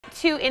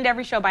to end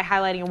every show by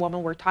highlighting a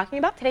woman we're talking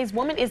about. Today's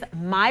woman is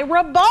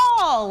Mira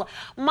Ball.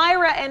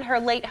 Mira and her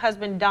late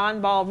husband,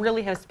 Don Ball,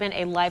 really have spent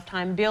a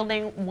lifetime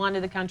building one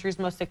of the country's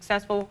most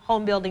successful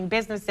home building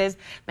businesses.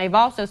 They've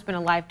also spent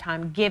a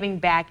lifetime giving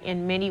back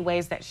in many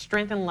ways that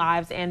strengthen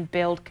lives and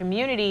build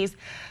communities.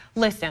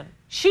 Listen,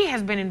 she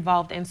has been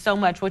involved in so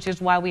much, which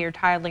is why we are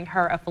titling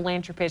her a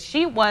philanthropist.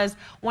 She was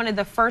one of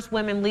the first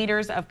women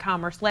leaders of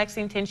Commerce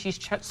Lexington. She's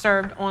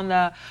served on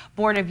the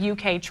board of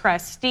UK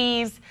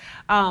trustees.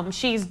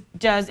 She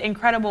does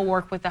incredible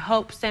work with the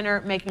Hope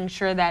Center, making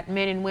sure that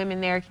men and women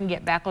there can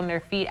get back on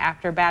their feet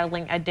after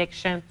battling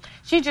addiction.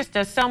 She just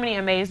does so many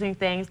amazing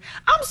things.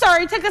 I'm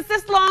sorry it took us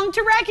this long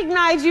to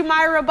recognize you,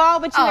 Mira Ball,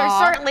 but you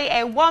are certainly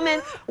a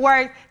woman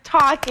worth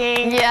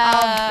talking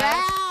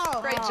about.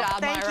 Great job,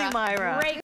 Thank you, Myra. Great